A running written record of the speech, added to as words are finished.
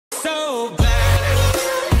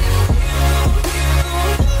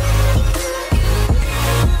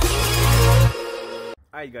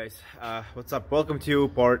Alright guys, what's up? Welcome to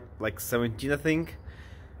part like 17 I think,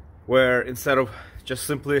 where instead of just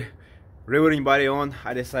simply riveting body on,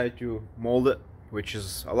 I decided to mold it, which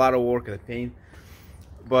is a lot of work and a pain,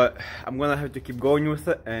 but I'm gonna have to keep going with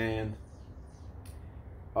it and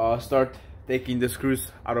start taking the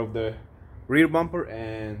screws out of the rear bumper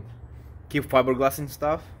and keep fiberglassing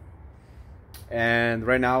stuff. And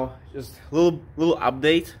right now, just a little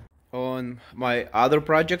update on my other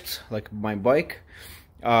projects, like my bike.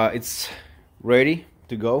 It's ready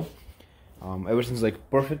to go. Everything's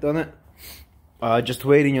like perfect on it. Just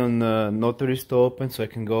waiting on the notaries to open so I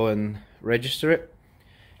can go and register it.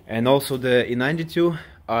 And also the E92,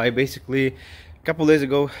 I basically a couple days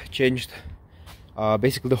ago changed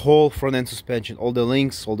basically the whole front end suspension, all the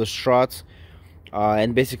links, all the struts,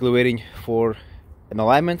 and basically waiting for an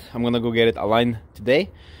alignment. I'm gonna go get it aligned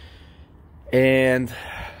today. And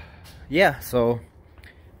yeah, so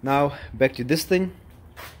now back to this thing.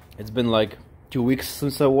 It's been like 2 weeks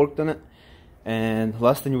since I worked on it, and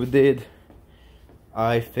last thing we did,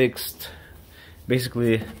 I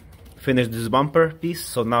basically finished this bumper piece.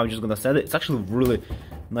 So now I'm just gonna set it. It's actually really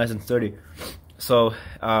nice and sturdy. So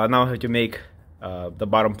now I have to make the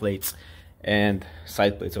bottom plates and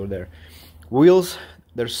side plates over there. Wheels,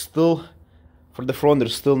 they're still, for the front, they're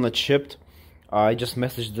still not shipped. I just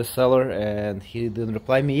messaged the seller and he didn't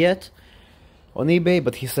reply me yet on eBay,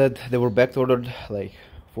 but he said they were back ordered like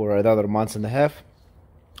for another month and a half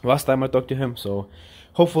last time I talked to him, so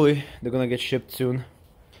hopefully they're gonna get shipped soon.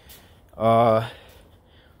 Yeah,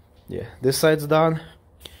 this side's done,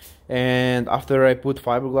 and after I put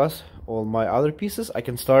fiberglass on my other pieces, I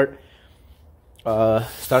can start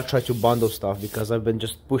try to bundle stuff, because I've been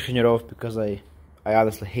just pushing it off because I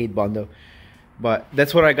honestly hate bundle, but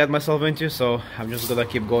that's what I got myself into, so I'm just gonna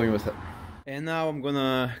keep going with it. And now I'm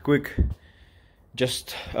gonna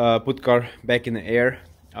just put car back in the air.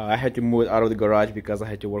 I had to move it out of the garage because I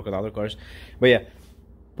had to work on other cars, but yeah,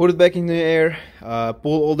 put it back in the air,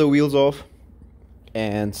 pull all the wheels off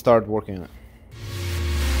and start working on it.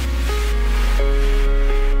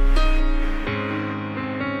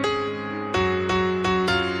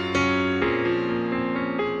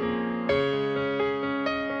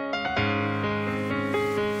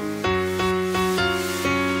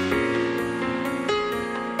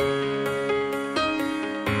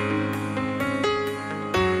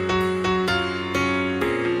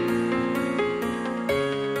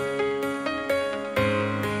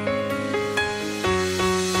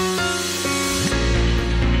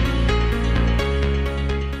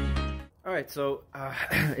 Alright, so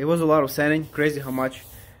it was a lot of sanding. Crazy how much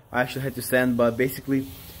I actually had to sand, but basically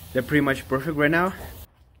they're pretty much perfect right now.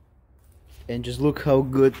 And just look how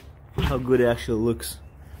good it actually looks.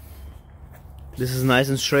 This is nice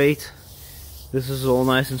and straight. This is all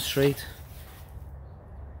nice and straight.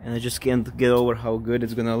 And I just can't get over how good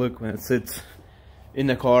it's gonna look when it sits in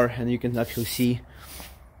the car and you can actually see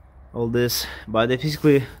all this. But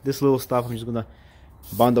basically this little stuff I'm just gonna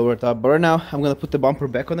bond over top. But right now I'm gonna put the bumper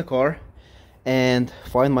back on the car and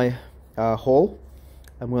find my hole.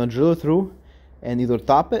 I'm gonna drill it through and either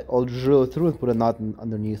top it or drill it through and put a knot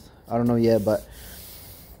underneath. I don't know yet, but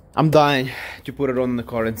I'm dying to put it on the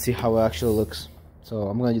car and see how it actually looks. So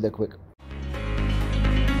I'm gonna do that quick.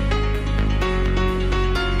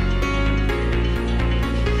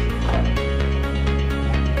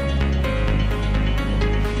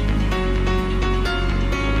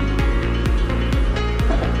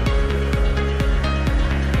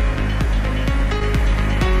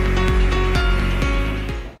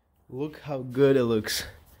 Look how good it looks.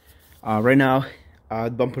 Right now, the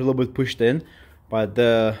bumper a little bit pushed in, but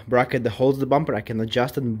the bracket that holds the bumper, I can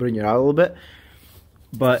adjust it and bring it out a little bit.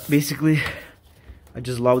 But basically, I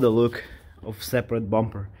just love the look of separate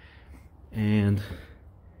bumper, and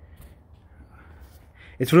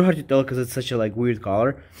it's really hard to tell because it's such a like weird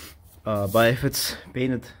color. But if it's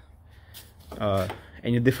painted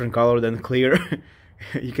any different color than clear,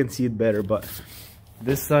 you can see it better. But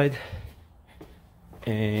this side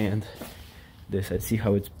and this side, see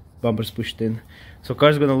how its bumper's pushed in, so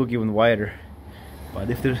car's gonna look even wider. But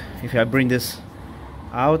if I bring this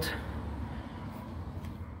out,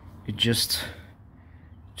 it just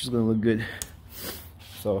gonna look good.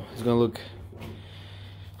 So it's gonna look,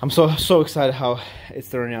 I'm so excited how it's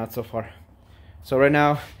turning out so far. So right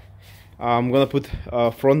now I'm gonna put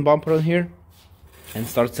a front bumper on here and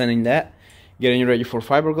start sanding that, getting ready for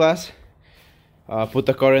fiberglass. Put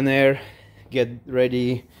the car in there, get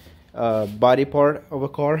ready body part of a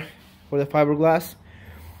car for the fiberglass,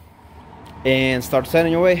 and start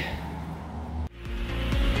sanding away.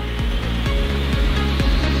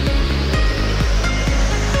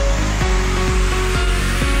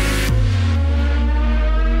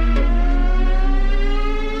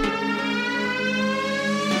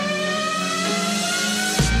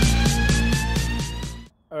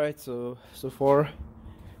 Alright, so far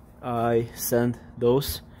I sand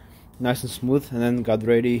those nice and smooth, and then got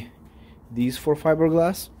ready these for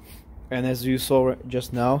fiberglass. And as you saw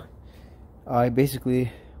just now, I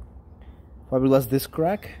basically fiberglass this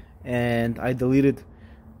crack, and I deleted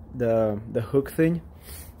the hook thing,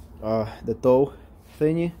 the toe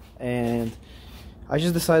thingy, and I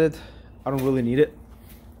just decided I don't really need it,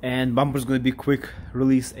 and bumper's gonna be quick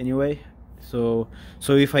release anyway. So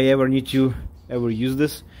if I ever need to use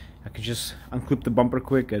this, I can just unclip the bumper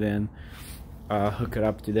quick and then hook it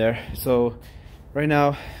up to there. So right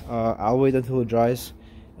now I'll wait until it dries,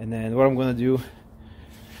 and then what I'm gonna do,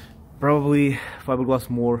 probably fiberglass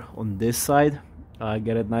more on this side,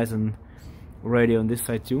 get it nice and ready on this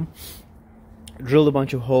side too. Drilled a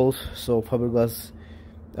bunch of holes so fiberglass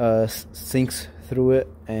sinks through it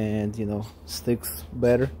and, you know, sticks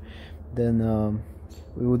better than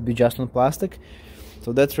it would be just on plastic.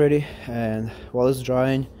 So that's ready, and while it's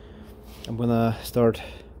drying, I'm gonna start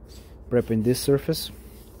prepping this surface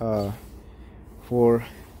for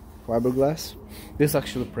fiberglass. This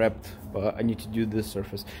actually prepped, but I need to do this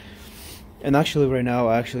surface. And actually right now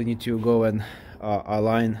I actually need to go and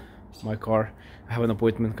align my car. I have an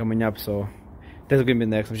appointment coming up, so that's gonna be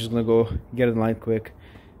next. I'm just gonna go get it aligned quick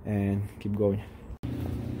and keep going.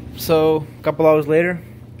 So a couple hours later,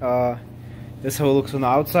 this is how it looks on the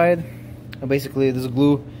outside. Basically this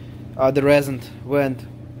glue, the resin went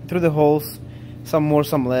through the holes, some more,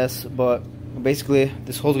 some less, but basically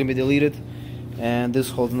this hole's gonna be deleted, and this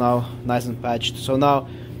hole's now nice and patched. So now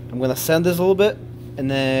I'm gonna sand this a little bit and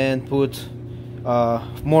then put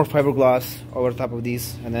more fiberglass over top of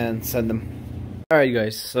these and then sand them. Alright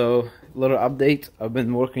guys, so a little update. I've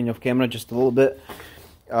been working off camera just a little bit.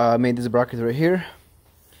 Made this bracket right here.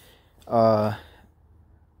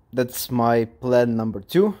 That's my plan number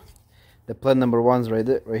 2. The plan number 1's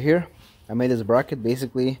right here. I made this bracket.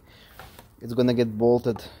 Basically it's gonna get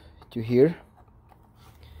bolted to here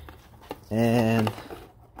and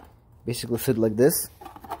basically sit like this.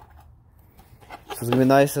 So it's gonna be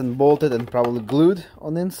nice and bolted and probably glued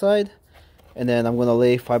on the inside, and then I'm gonna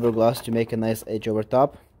lay fiberglass to make a nice edge over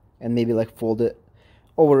top, and maybe like fold it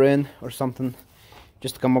over in or something,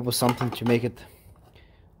 just to come up with something to make it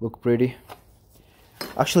look pretty.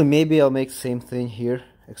 Actually, maybe I'll make the same thing here,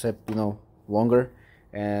 except, you know, longer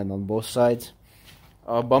and on both sides.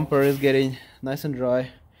 Bumper is getting nice and dry.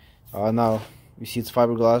 Now you see it's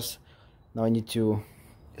fiberglass. Now I need to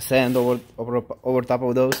sand over top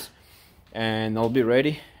of those, and I'll be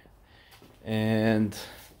ready. And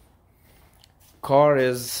car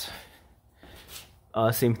is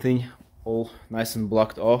same thing, all nice and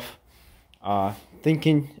blocked off.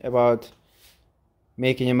 Thinking about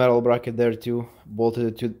making a metal bracket there too, bolting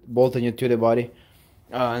it to the body,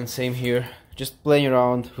 and same here. Just playing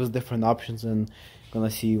around with different options and gonna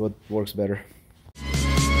see what works better.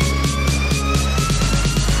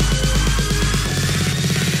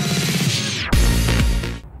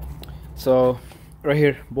 So right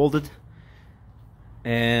here, bolted,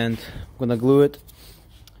 and I'm gonna glue it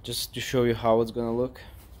just to show you how it's gonna look.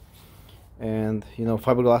 And, you know,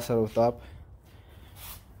 fiberglass out of top,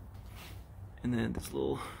 and then this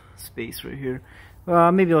little space right here.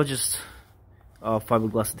 Maybe I'll just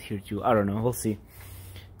fiberglass it here too. I don't know, we'll see.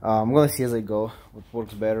 I'm gonna see as I go what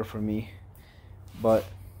works better for me, but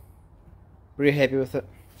pretty happy with it.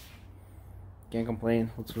 Can't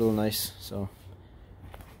complain, looks really nice. So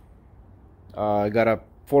I got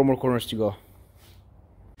 4 more corners to go.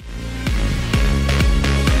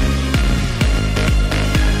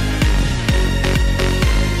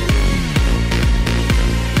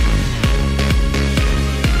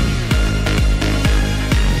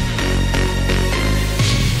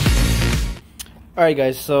 Alright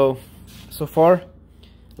guys, so far,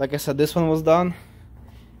 like I said, this one was done,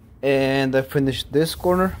 and I finished this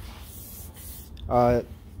corner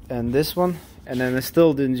and this one, and then I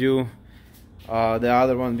still didn't do the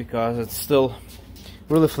other one because it's still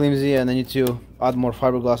really flimsy and I need to add more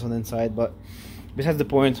fiberglass on the inside. But besides the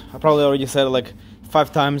point, I probably already said it like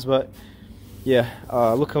 5 times, but yeah,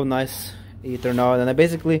 look how nice it turned out. And I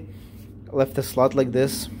basically left a slot like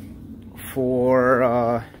this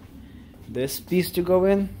for this piece to go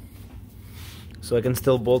in, so I can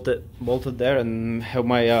still bolt it there and have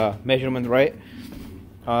my measurement right.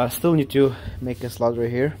 Still need to make a slot right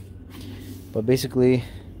here, but basically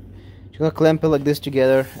just gonna clamp it like this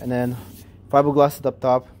together and then fiberglass it up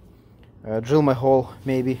top, drill my hole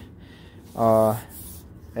maybe,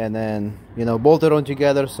 and then, you know, bolt it on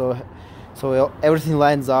together so everything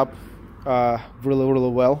lines up really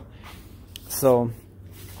well. So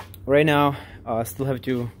right now I still have to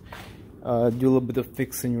do a little bit of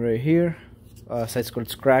fixing right here, side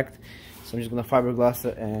skirt's cracked, so I'm just gonna fiberglass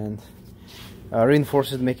it and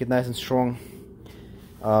reinforce it, make it nice and strong.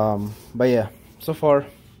 But yeah, so far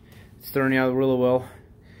it's turning out really well.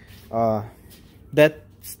 That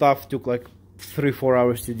stuff took like 3-4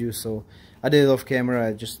 hours to do, so I did it off camera.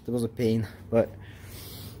 It was a pain, but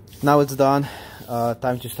now it's done.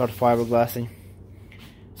 Time to start fiberglassing,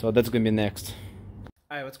 so that's gonna be next.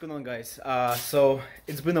 Alright, what's going on, guys? So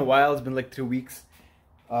it's been a while. It's been like 3 weeks.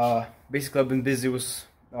 Basically I've been busy with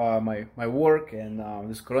my work, and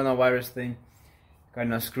this coronavirus thing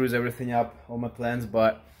kind of screws everything up, all my plans.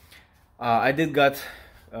 But I did got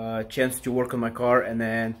a chance to work on my car, and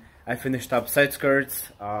then I finished up side skirts,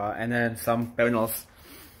 and then some panel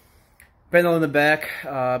in the back,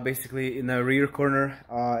 basically in the rear corner,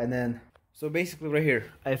 and then so basically right here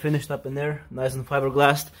I finished up in there, nice and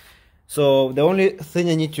fiberglassed. So the only thing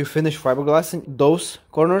I need to finish fiberglassing, those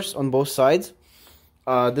corners on both sides.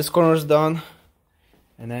 This corner is done,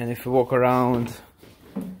 and then if you walk around,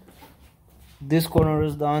 this corner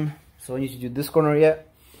is done. So I need to do this corner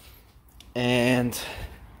yet, and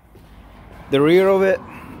the rear of it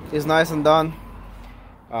is nice and done.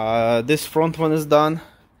 This front one is done,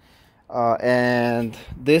 and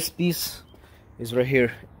this piece is right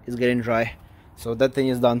here, is getting dry, so that thing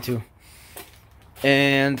is done too.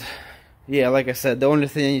 And yeah, like I said, the only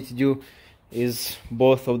thing I need to do is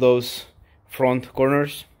both of those front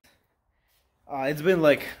corners. It's been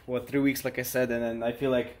like what, 3 weeks, like I said, and then I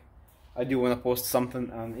feel like I do want to post something,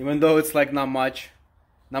 and even though it's like not much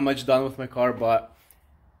done with my car, but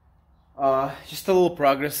just a little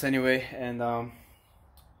progress anyway. And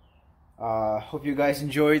hope you guys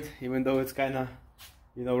enjoyed, even though it's kind of,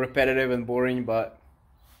 you know, repetitive and boring, but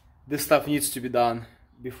this stuff needs to be done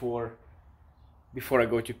before I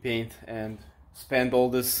go to paint and spend all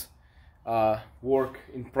this work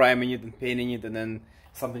in priming it and painting it, and then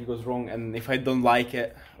something goes wrong, and if I don't like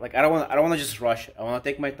it, like I don't want to just rush it. I want to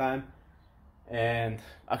take my time and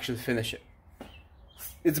actually finish it.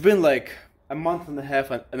 It's been like a month and a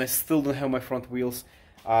half, and I still don't have my front wheels.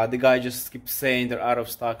 The guy just keeps saying they're out of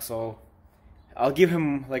stock, so I'll give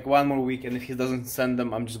him like 1 more week, and if he doesn't send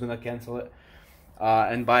them, I'm just gonna cancel it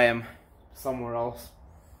and buy them somewhere else.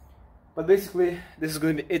 But basically, this is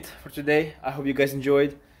going to be it for today. I hope you guys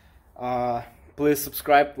enjoyed. Please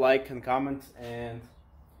subscribe, like, and comment, and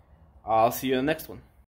I'll see you in the next one.